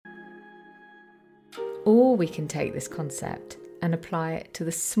Or we can take this concept and apply it to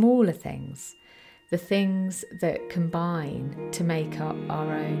the smaller things, the things that combine to make up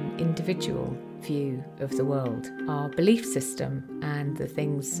our own individual view of the world, our belief system, and the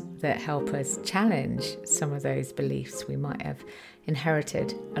things that help us challenge some of those beliefs we might have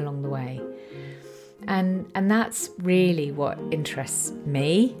inherited along the way. And that's really what interests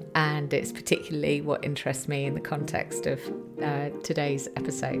me, and it's particularly what interests me in the context of today's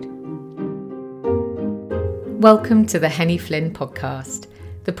episode. Welcome to the Henny Flynn podcast,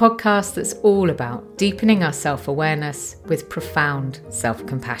 the podcast that's all about deepening our self-awareness with profound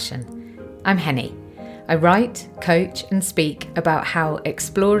self-compassion. I'm Henny. I write, coach and speak about how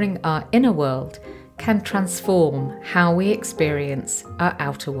exploring our inner world can transform how we experience our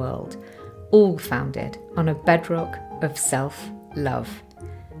outer world, all founded on a bedrock of self-love.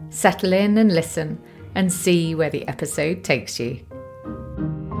 Settle in and listen and see where the episode takes you.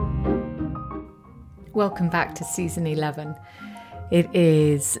 Welcome back to season 11. It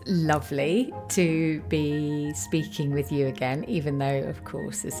is lovely to be speaking with you again, even though, of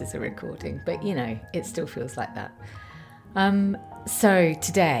course, this is a recording, but it still feels like that. So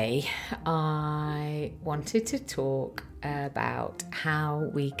today I wanted to talk about how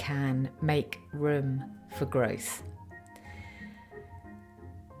we can make room for growth.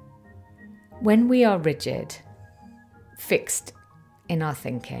 When we are rigid, fixed in our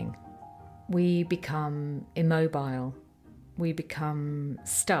thinking, we become immobile. We become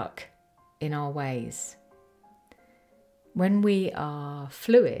stuck in our ways. When we are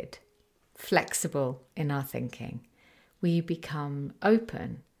fluid, flexible in our thinking, we become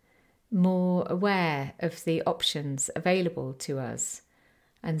open, more aware of the options available to us,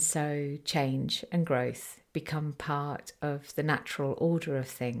 and so change and growth become part of the natural order of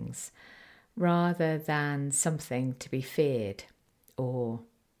things, rather than something to be feared or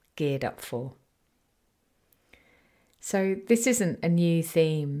geared up for. So this isn't a new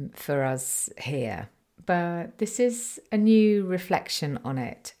theme for us here, but this is a new reflection on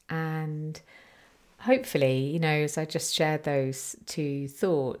it. And hopefully, as I just shared those two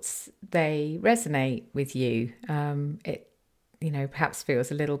thoughts, they resonate with you. It perhaps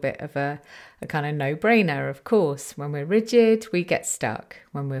feels a little bit of a kind of no-brainer, of course. When we're rigid, we get stuck.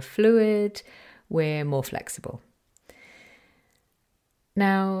 When we're fluid, we're more flexible.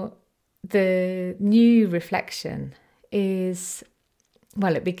 Now, the new reflection is,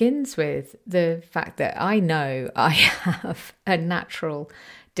 it begins with the fact that I know I have a natural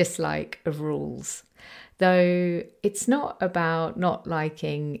dislike of rules. Though it's not about not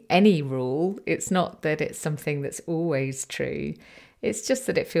liking any rule. It's not that it's something that's always true. It's just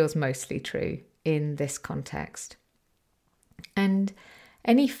that it feels mostly true in this context. And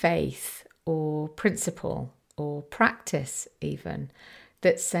any faith or principle or practice even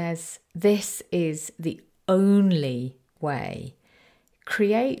that says this is the only way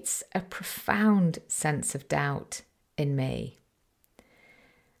creates a profound sense of doubt in me.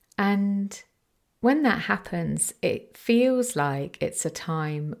 And when that happens, it feels like it's a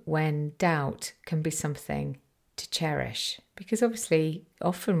time when doubt can be something to cherish. Because obviously,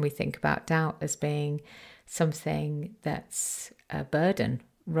 often we think about doubt as being something that's a burden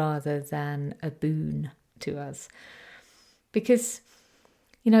rather than a boon to us. Because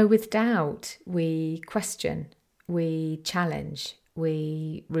with doubt, we question, we challenge,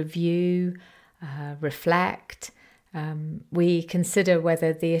 we review, reflect, we consider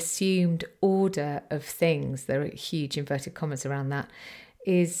whether the assumed order of things, there are huge inverted commas around that,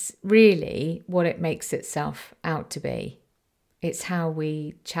 is really what it makes itself out to be. It's how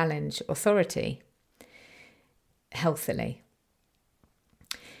we challenge authority healthily.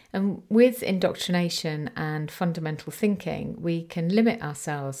 And with indoctrination and fundamental thinking, we can limit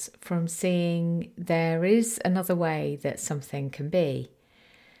ourselves from seeing there is another way that something can be.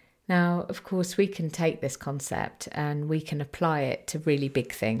 Now, of course, we can take this concept and we can apply it to really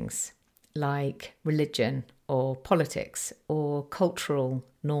big things like religion or politics or cultural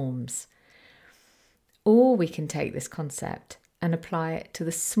norms. Or we can take this concept and apply it to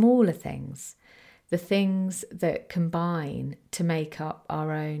the smaller things, the things that combine to make up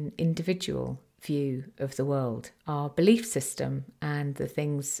our own individual view of the world, our belief system, and the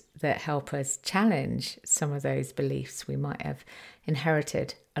things that help us challenge some of those beliefs we might have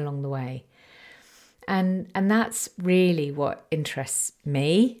inherited along the way. And that's really what interests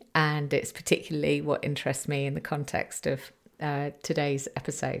me, and it's particularly what interests me in the context of today's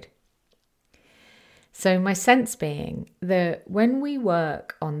episode. So my sense being that when we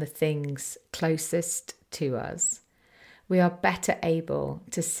work on the things closest to us, we are better able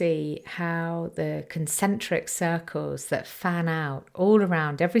to see how the concentric circles that fan out all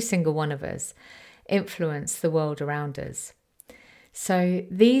around every single one of us influence the world around us. So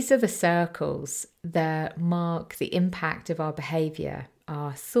these are the circles that mark the impact of our behaviour,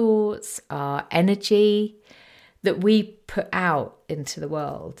 our thoughts, our energy that we put out into the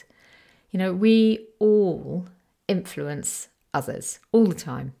world. We all influence others all the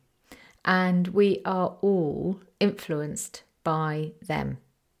time, and we are all influenced by them.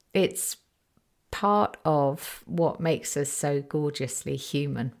 It's part of what makes us so gorgeously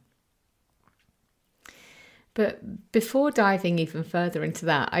human. But before diving even further into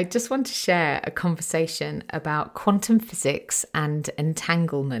that, I just want to share a conversation about quantum physics and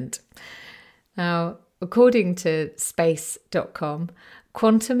entanglement. Now, according to space.com,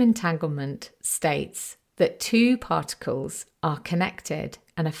 quantum entanglement states that two particles are connected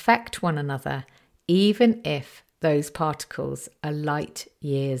and affect one another even if those particles are light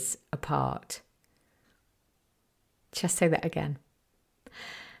years apart. Just say that again.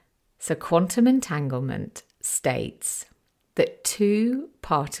 So quantum entanglement states that two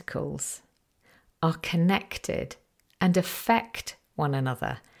particles are connected and affect one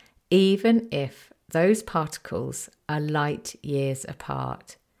another, even if those particles are light years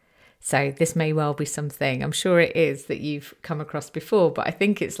apart. So this may well be something, I'm sure it is, that you've come across before, but I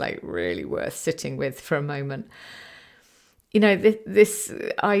think it's really worth sitting with for a moment. This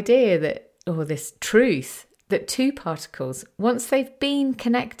idea or this truth that two particles, once they've been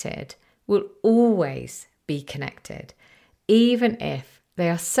connected, will always be connected, even if they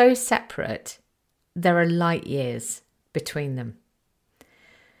are so separate there are light years between them.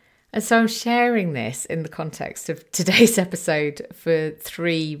 And so I'm sharing this in the context of today's episode for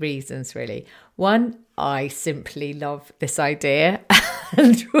three reasons, really. One, I simply love this idea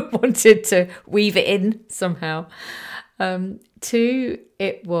and wanted to weave it in somehow. Two,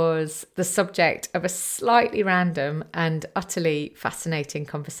 it was the subject of a slightly random and utterly fascinating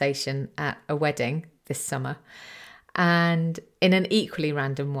conversation at a wedding this summer, and in an equally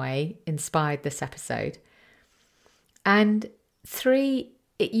random way inspired this episode. And three,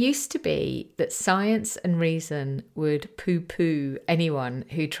 it used to be that science and reason would poo-poo anyone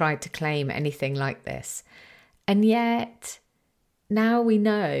who tried to claim anything like this. And yet, now we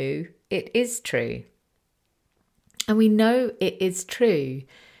know it is true. And we know it is true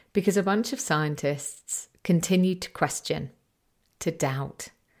because a bunch of scientists continued to question, to doubt,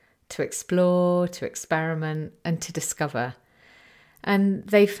 to explore, to experiment, and to discover. And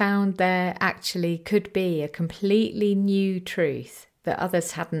they found there actually could be a completely new truth that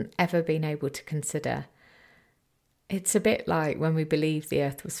others hadn't ever been able to consider. It's a bit like when we believed the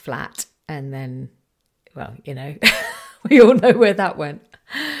earth was flat and then, we all know where that went.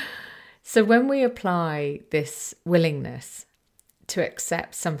 So when we apply this willingness to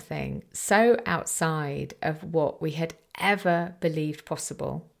accept something so outside of what we had ever believed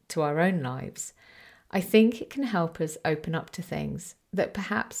possible to our own lives, I think it can help us open up to things that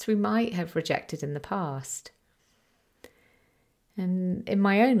perhaps we might have rejected in the past. And in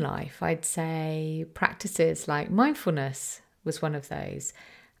my own life, I'd say practices like mindfulness was one of those.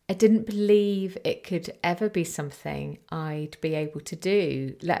 I didn't believe it could ever be something I'd be able to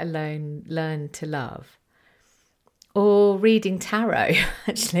do, let alone learn to love. Or reading tarot,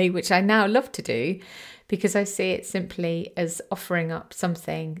 actually, which I now love to do because I see it simply as offering up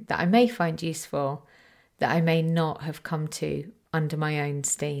something that I may find useful, that I may not have come to under my own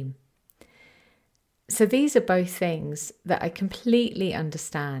steam. So these are both things that I completely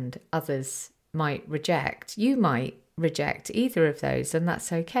understand others might reject. You might reject either of those, and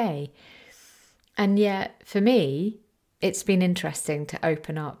that's okay. And yet, for me, it's been interesting to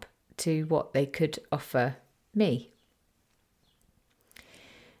open up to what they could offer me.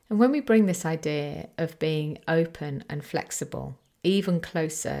 And when we bring this idea of being open and flexible even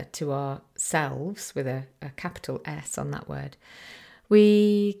closer to ourselves, with a capital S on that word,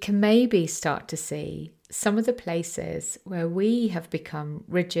 we can maybe start to see some of the places where we have become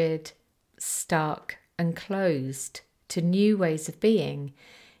rigid, stuck, and closed to new ways of being,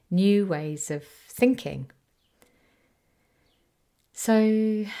 new ways of thinking.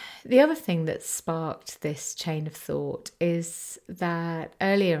 So the other thing that sparked this chain of thought is that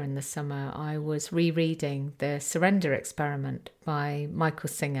earlier in the summer I was rereading The Surrender Experiment by Michael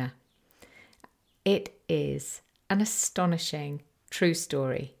Singer. It is an astonishing true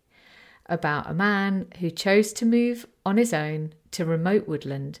story about a man who chose to move on his own to remote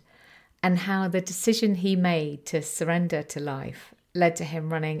woodland, and how the decision he made to surrender to life led to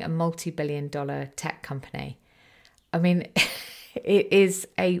him running a multi-billion-dollar tech company. I mean, it is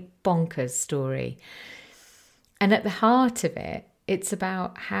a bonkers story. And at the heart of it, it's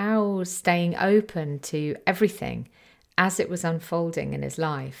about how staying open to everything as it was unfolding in his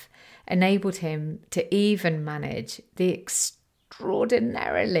life, enabled him to even manage the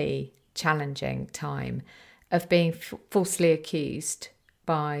extraordinarily challenging time of being falsely accused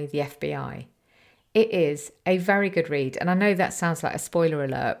by the FBI. It is a very good read. And I know that sounds like a spoiler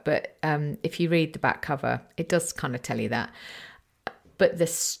alert, but if you read the back cover, it does kind of tell you that. But the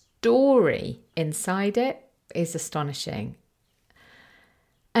story inside it is astonishing.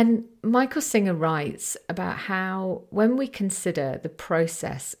 And Michael Singer writes about how when we consider the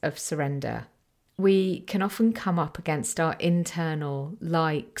process of surrender, we can often come up against our internal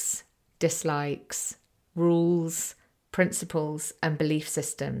likes, dislikes, rules, principles, and belief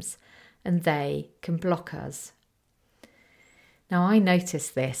systems, and they can block us. Now, I notice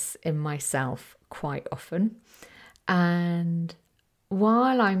this in myself quite often, and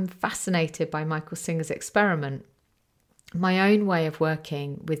while I'm fascinated by Michael Singer's experiment, my own way of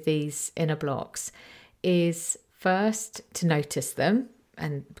working with these inner blocks is first to notice them,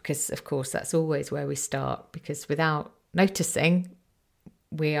 and because of course that's always where we start, because without noticing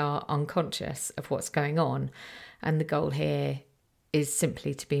we are unconscious of what's going on, and the goal here is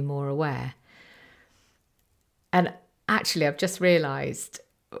simply to be more aware. And actually I've just realised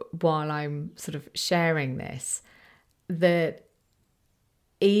while I'm sort of sharing this that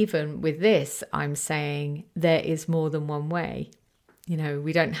even with this, I'm saying there is more than one way. You know,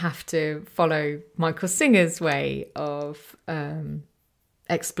 we don't have to follow Michael Singer's way of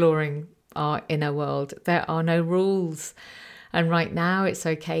exploring our inner world. There are no rules. And right now, it's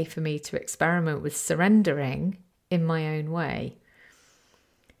okay for me to experiment with surrendering in my own way.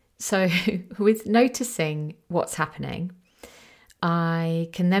 So with noticing what's happening, I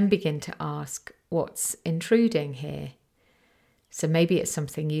can then begin to ask what's intruding here. So maybe it's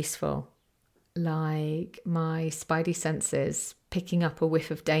something useful, like my spidey senses picking up a whiff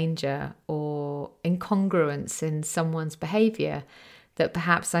of danger or incongruence in someone's behaviour that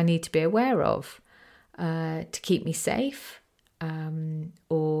perhaps I need to be aware of to keep me safe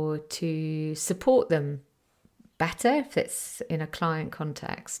or to support them better if it's in a client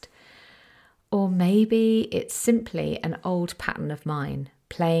context. Or maybe it's simply an old pattern of mine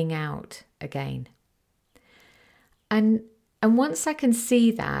playing out again. And once I can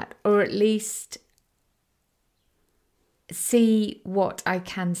see that, or at least see what I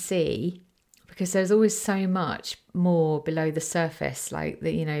can see, because there's always so much more below the surface, like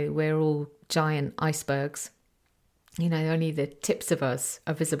that, you know, we're all giant icebergs, you know, only the tips of us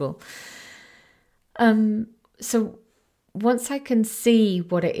are visible. So once I can see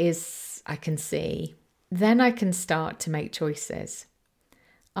what it is I can see, then I can start to make choices.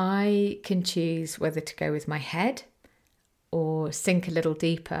 I can choose whether to go with my head or sink a little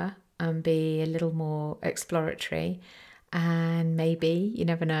deeper and be a little more exploratory, and maybe, you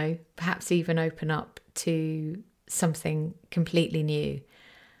never know, perhaps even open up to something completely new,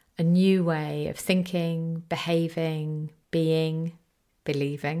 a new way of thinking, behaving, being,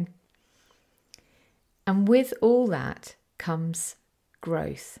 believing. And with all that comes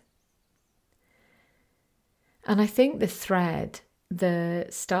growth. And I think the thread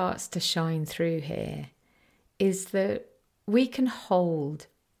that starts to shine through here is that we can hold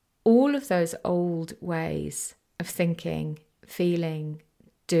all of those old ways of thinking, feeling,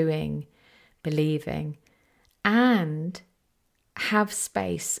 doing, believing, and have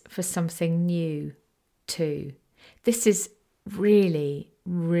space for something new too. This is really,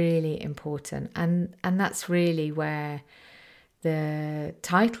 really important. And that's really where the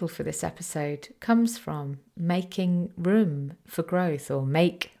title for this episode comes from, making room for growth, or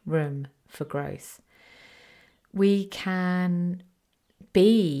make room for growth. We can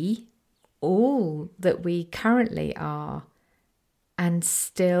be all that we currently are and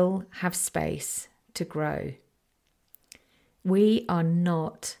still have space to grow. We are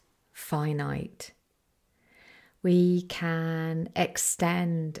not finite. We can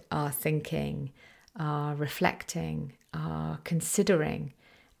extend our thinking, our reflecting, our considering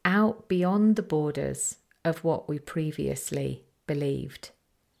out beyond the borders of what we previously believed.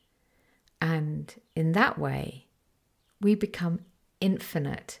 And in that way, we become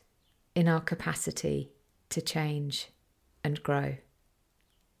infinite in our capacity to change and grow.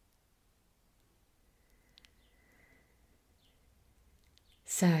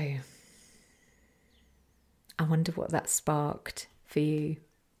 So, I wonder what that sparked for you.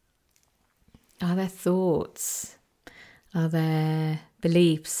 Are there thoughts? Are there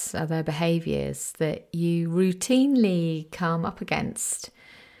beliefs? Are there behaviours that you routinely come up against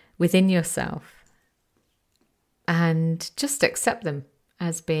within yourself? And just accept them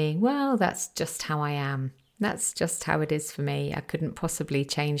as being, well, that's just how I am. That's just how it is for me. I couldn't possibly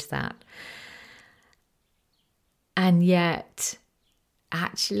change that. And yet,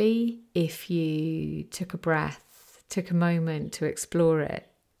 actually, if you took a breath, took a moment to explore it,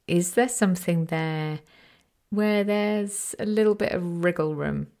 is there something there where there's a little bit of wriggle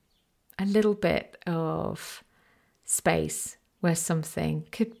room, a little bit of space where something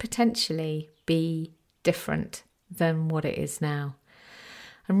could potentially be different than what it is now?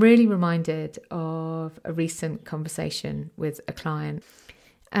 I'm really reminded of a recent conversation with a client,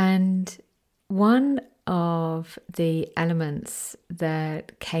 and one of the elements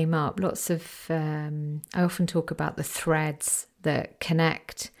that came up, I often talk about the threads that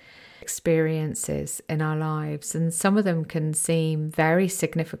connect experiences in our lives, and some of them can seem very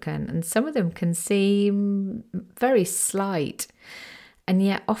significant and some of them can seem very slight, and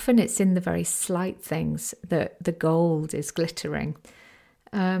yet often it's in the very slight things that the gold is glittering.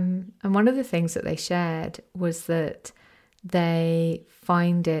 And one of the things that they shared was that they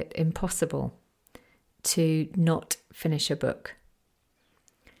find it impossible to not finish a book.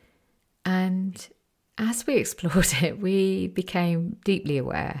 And as we explored it, we became deeply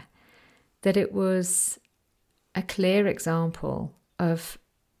aware that it was a clear example of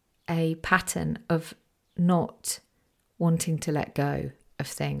a pattern of not wanting to let go of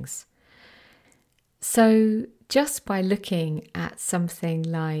things. So just by looking at something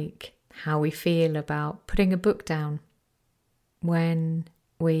like how we feel about putting a book down when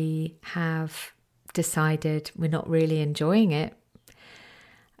we have decided we're not really enjoying it,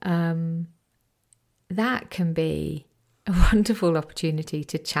 that can be a wonderful opportunity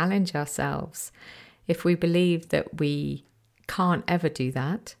to challenge ourselves. If we believe that we can't ever do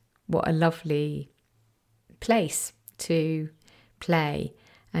that, what a lovely place to play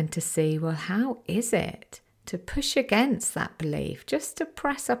and to see, well, how is it to push against that belief, just to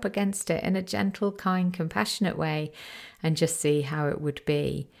press up against it in a gentle, kind, compassionate way, and just see how it would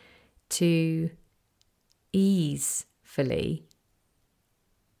be to easefully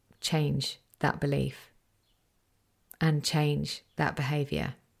change that belief and change that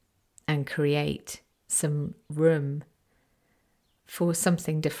behavior and create some room for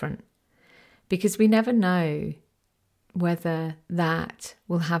something different. Because we never know whether that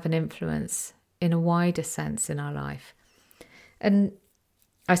will have an influence in a wider sense in our life. And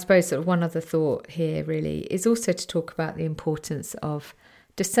I suppose sort of one other thought here really is also to talk about the importance of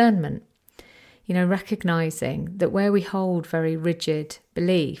discernment. You know, recognizing that where we hold very rigid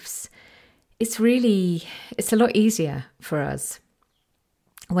beliefs, it's a lot easier for us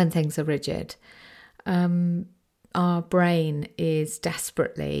when things are rigid. Our brain is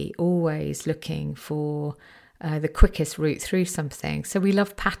desperately always looking for the quickest route through something. So we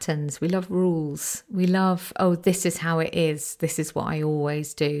love patterns, we love rules, we love, oh, this is how it is, this is what I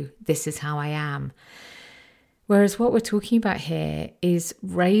always do, this is how I am. Whereas what we're talking about here is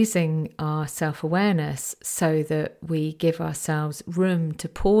raising our self-awareness so that we give ourselves room to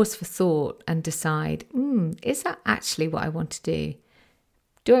pause for thought and decide, is that actually what I want to do?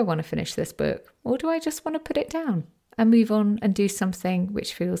 Do I want to finish this book, or do I just want to put it down and move on and do something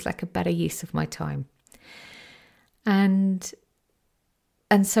which feels like a better use of my time? And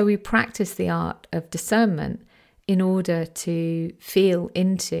so we practice the art of discernment in order to feel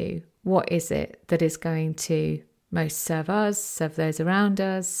into what is it that is going to most serve us, serve those around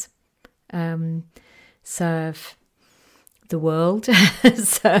us, serve the world,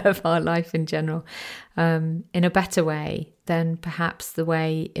 serve our life in general, in a better way than perhaps the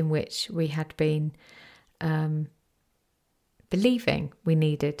way in which we had been believing we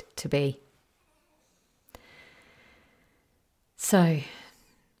needed to be. So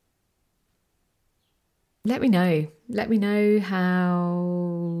let me know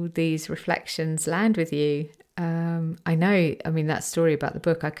how these reflections land with you. That story about the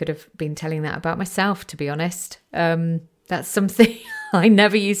book, I could have been telling that about myself, to be honest. That's something I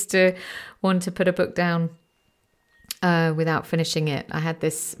never used to want to put a book down without finishing it. I had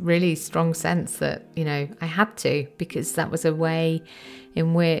this really strong sense that, I had to, because that was a way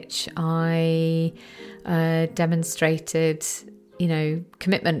in which I demonstrated,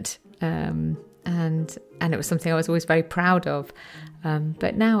 commitment, and it was something I was always very proud of.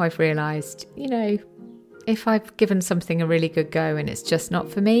 But now I've realised, if I've given something a really good go and it's just not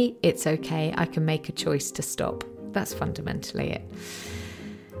for me, it's okay. I can make a choice to stop. That's fundamentally it.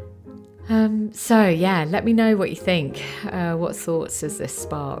 Let me know what you think. What thoughts has this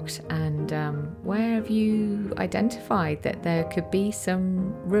sparked? And where have you identified that there could be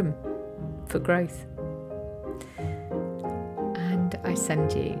some room for growth? And I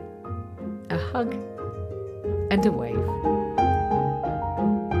send you a hug and a wave.